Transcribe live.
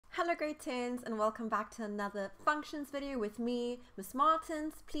Hello grade 10s and welcome back to another functions video with me, Miss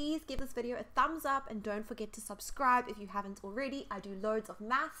Martins. Please give this video a thumbs up and don't forget to subscribe if you haven't already. I do loads of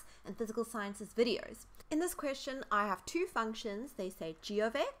maths and physical sciences videos. In this question I have two functions. They say g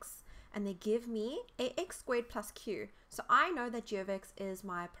of x and they give me ax squared plus q. So I know that g of x is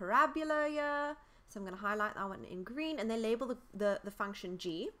my parabola here. So I'm going to highlight that one in green and they label the function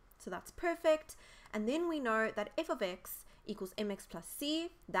g. So that's perfect. And then we know that f of x equals mx plus c.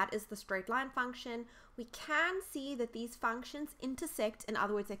 That is the straight line function. We can see that these functions intersect. In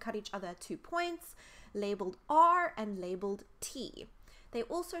other words, they cut each other at 2 points, labeled r and labeled t. They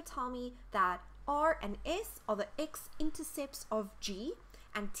also tell me that r and s are the x-intercepts of g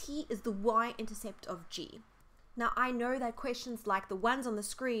and t is the y-intercept of g. Now I know that questions like the ones on the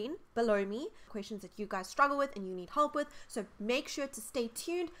screen below me, questions that you guys struggle with and you need help with, so make sure to stay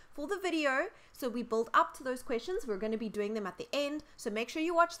tuned for the video so we build up to those questions. We're going to be doing them at the end, so make sure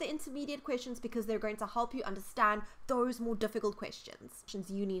you watch the intermediate questions because they're going to help you understand those more difficult questions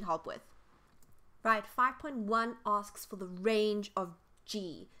you need help with. Right, 5.1 asks for the range of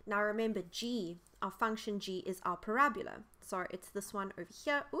g. Now remember, g, our function g is our parabola, so it's this one over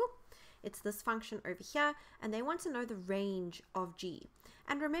here. It's this function over here, and they want to know the range of g.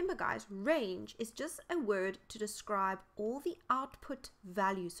 And remember guys, range is just a word to describe all the output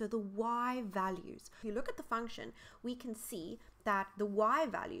values, so the y values. If you look at the function, we can see that the y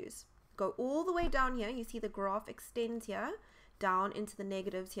values go all the way down here. You see the graph extends here, down into the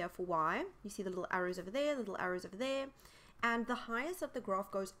negatives here for y. You see the little arrows over there, the little arrows over there. And the highest of the graph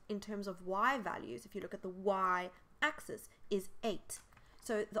goes in terms of y values. If you look at the y axis, is 8.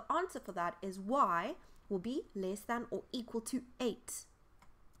 So the answer for that is y will be less than or equal to 8.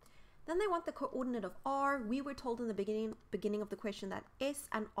 Then they want the coordinate of r. We were told in the beginning of the question that s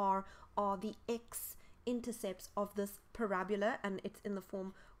and r are the x-intercepts of this parabola, and it's in the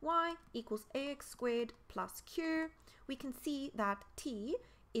form y equals ax squared plus q. We can see that t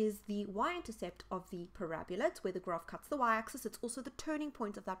is the y-intercept of the parabola. It's where the graph cuts the y-axis. It's also the turning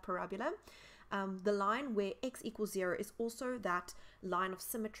point of that parabola. The line where x equals 0 is also that line of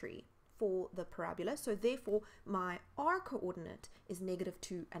symmetry for the parabola. So therefore, my r coordinate is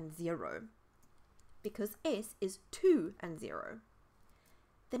 -2 and 0 because s is 2 and 0.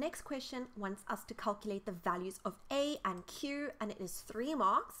 The next question wants us to calculate the values of a and q, and it is 3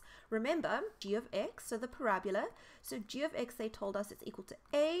 marks. Remember, g of x, so the parabola. So g of x, they told us it's equal to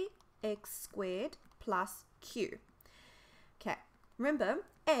ax squared plus q. Okay, remember,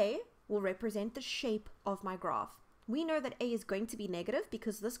 a will represent the shape of my graph. We know that a is going to be negative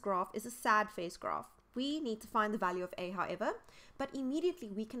because this graph is a sad face graph. We need to find the value of a, however, but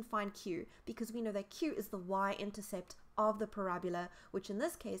immediately we can find q because we know that q is the y-intercept of the parabola, which in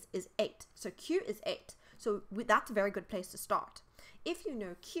this case is 8. So q is 8. So that's a very good place to start. If you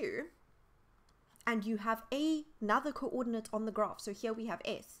know q and you have another coordinate on the graph, so here we have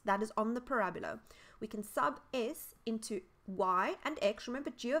s, that is on the parabola, we can sub s into y and x. Remember,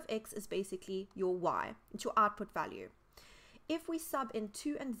 g of x is basically your y. It's your output value. If we sub in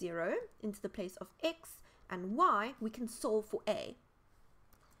 2 and 0 into the place of x and y, we can solve for a.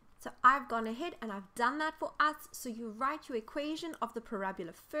 So I've gone ahead and I've done that for us. So you write your equation of the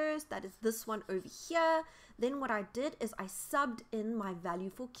parabola first. That is this one over here. Then what I did is I subbed in my value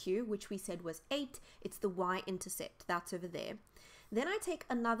for q, which we said was 8. It's the y-intercept. That's over there. Then I take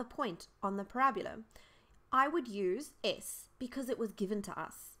another point on the parabola. I would use s because it was given to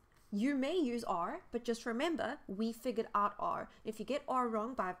us. You may use r, but just remember, we figured out r. If you get r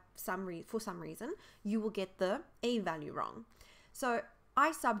wrong for some reason, you will get the a value wrong. So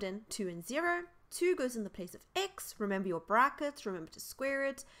I subbed in 2 and 0. 2 goes in the place of x. Remember your brackets. Remember to square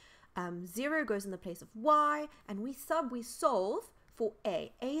it. 0 goes in the place of y. And we solve for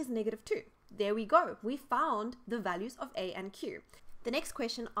a. A is -2. There we go. We found the values of a and q. The next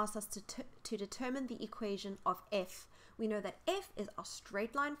question asks us to determine the equation of f. We know that f is our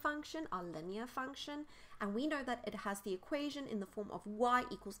straight line function, our linear function, and we know that it has the equation in the form of y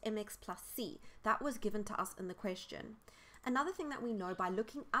equals mx plus c. That was given to us in the question. Another thing that we know by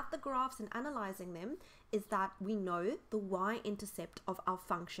looking at the graphs and analyzing them is that we know the y-intercept of our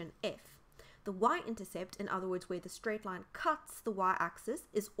function f. The y-intercept, in other words, where the straight line cuts the y-axis,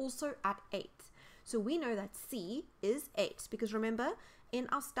 is also at 8. So we know that c is 8 because remember, in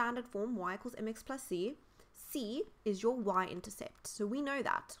our standard form, y equals mx plus c, c is your y-intercept. So we know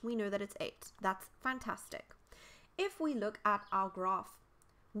that. We know that it's 8. That's fantastic. If we look at our graph,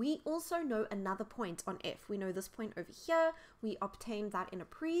 we also know another point on f. We know this point over here. We obtained that in a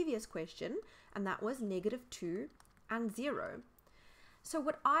previous question, and that was -2 and 0. So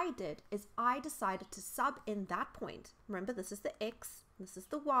what I did is I decided to sub in that point. Remember, this is the x, this is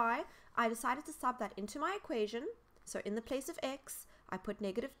the y, I decided to sub that into my equation. So in the place of x, I put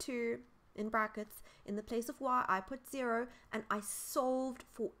 -2 in brackets. In the place of y, I put 0, and I solved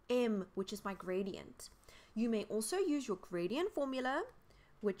for m, which is my gradient. You may also use your gradient formula,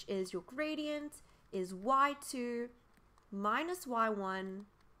 which is your gradient is y2 minus y1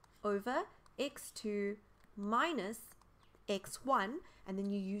 over x2 minus x1, and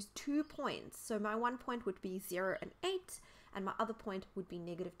then you use 2 points. So my 1 point would be 0 and 8, and my other point would be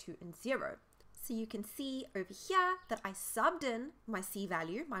 -2 and 0. So you can see over here that I subbed in my c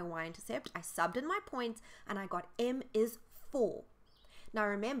value, my y-intercept, I subbed in my point, and I got m is 4. Now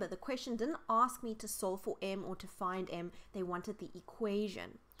remember, the question didn't ask me to solve for m or to find m, they wanted the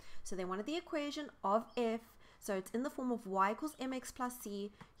equation. So they wanted the equation of f, so it's in the form of y equals mx plus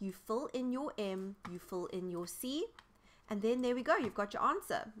c. You fill in your m, you fill in your c, and then there we go, you've got your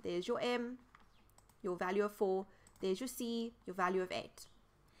answer. There's your m, your value of 4, there's your c, your value of 8.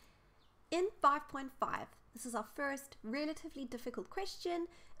 In 5.5, this is our first relatively difficult question,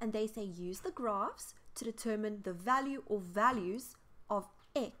 and they say use the graphs to determine the value or values of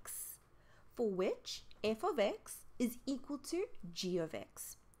x, for which f of x is equal to g of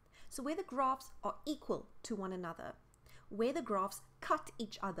x. So where the graphs are equal to one another, where the graphs cut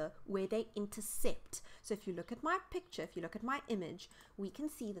each other, where they intercept. So if you look at my picture, if you look at my image, we can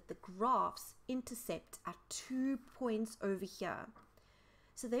see that the graphs intercept at 2 points over here.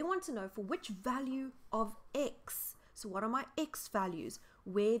 So they want to know for which value of x. So what are my x values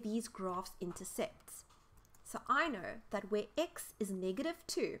where these graphs intersect? So I know that where x is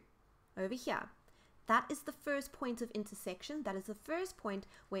 -2 over here, that is the first point of intersection. That is the first point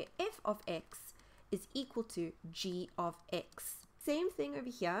where f of x is equal to g of x. Same thing over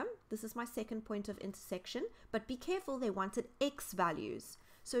here. This is my second point of intersection, but be careful, they wanted x values.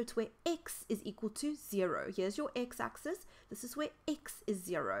 So it's where x is equal to 0. Here's your x-axis. This is where x is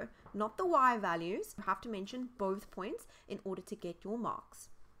 0, not the y values. You have to mention both points in order to get your marks.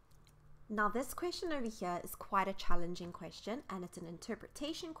 Now this question over here is quite a challenging question, and it's an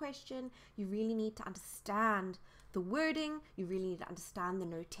interpretation question. You really need to understand the wording, you really need to understand the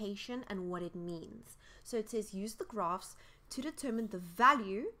notation and what it means. So it says use the graphs to determine the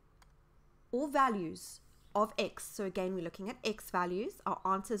value or values of x. So again, we're looking at x values. Our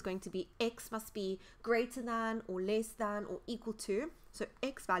answer is going to be x must be greater than or less than or equal to, so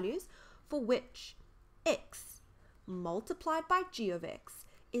x values, for which x multiplied by g of x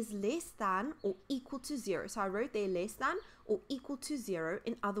is less than or equal to 0. So I wrote there less than or equal to 0,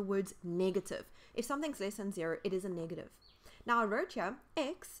 in other words, negative. If something's less than 0, it is a negative. Now I wrote here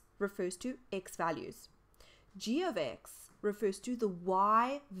x refers to x values. G of x refers to the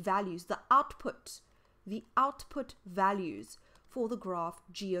y values, the output values for the graph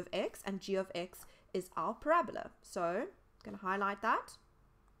g of x, and g of x is our parabola. So I'm going to highlight that.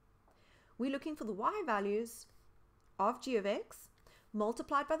 We're looking for the y values of g of x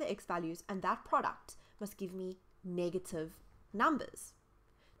multiplied by the x values, and that product must give me negative numbers.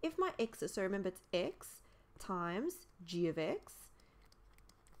 If my x's, so remember it's x times g of x,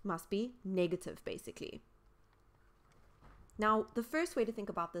 must be negative basically. Now the first way to think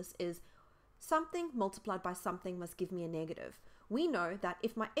about this is something multiplied by something must give me a negative. We know that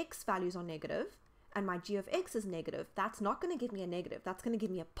if my x values are negative and my g of x is negative, that's not going to give me a negative, that's going to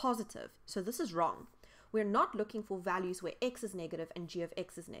give me a positive. So this is wrong. We're not looking for values where x is negative and g of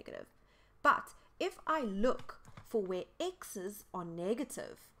x is negative. But if I look for where x's are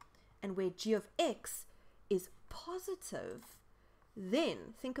negative and where g of x is positive,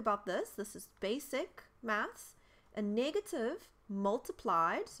 then think about this. This is basic maths. A negative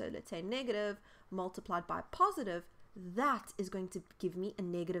multiplied, so let's say negative multiplied by positive, that is going to give me a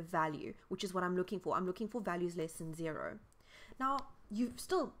negative value, which is what I'm looking for. I'm looking for values less than 0. Now, you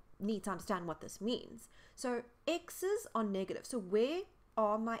still need to understand what this means. So x's are negative. So where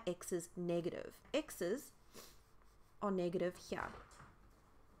are my x's negative? X's are negative here.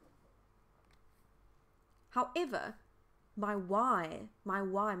 However, my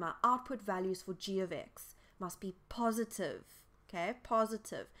output values for g of x must be positive. Okay,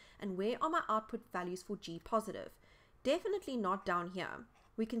 positive. And where are my output values for g positive? Definitely not down here.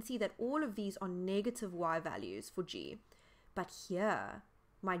 We can see that all of these are negative y values for g. But here,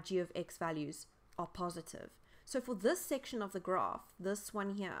 my g of x values are positive. So for this section of the graph, this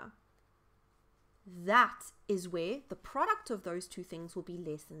one here, that is where the product of those two things will be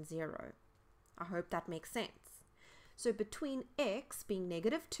less than 0. I hope that makes sense. So between x being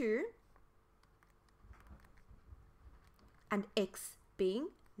 -2 and x being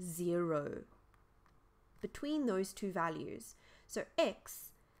 0, between those two values, so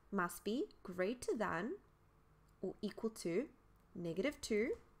x must be greater than or equal to -2,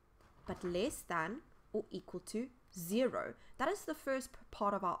 but less than or equal to 0. That is the first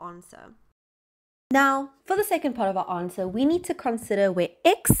part of our answer. Now, for the second part of our answer, we need to consider where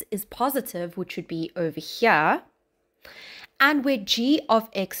x is positive, which would be over here, and where g of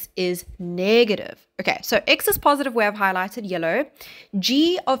x is negative. Okay, so x is positive where I've highlighted yellow.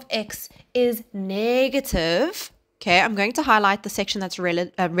 G of x is negative. Okay, I'm going to highlight the section that's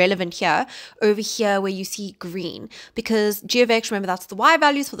relevant here, over here where you see green, because g of x, remember, that's the y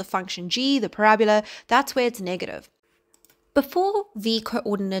values for the function g, the parabola, that's where it's negative. Before the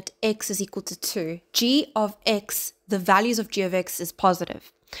coordinate x is equal to 2, g of x, the values of g of x is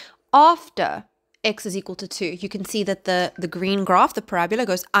positive. After x is equal to 2, you can see that the green graph, the parabola,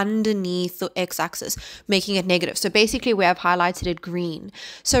 goes underneath the x-axis, making it negative. So basically we have highlighted it green.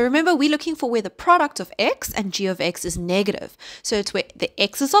 So remember, we're looking for where the product of x and g of x is negative. So it's where the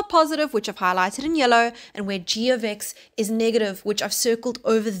x's are positive, which I've highlighted in yellow, and where g of x is negative, which I've circled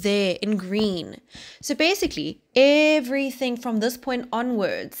over there in green. So basically, everything from this point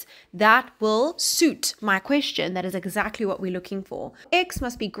onwards that will suit my question, that is exactly what we're looking for. X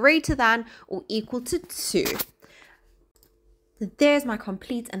must be greater than or equal to 2. There's my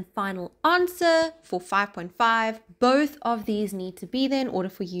complete and final answer for 5.5. Both of these need to be there in order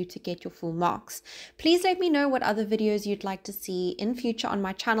for you to get your full marks. Please let me know what other videos you'd like to see in future on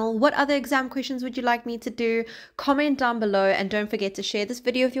my channel. What other exam questions would you like me to do? Comment down below, and don't forget to share this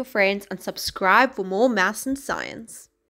video with your friends and subscribe for more maths and science.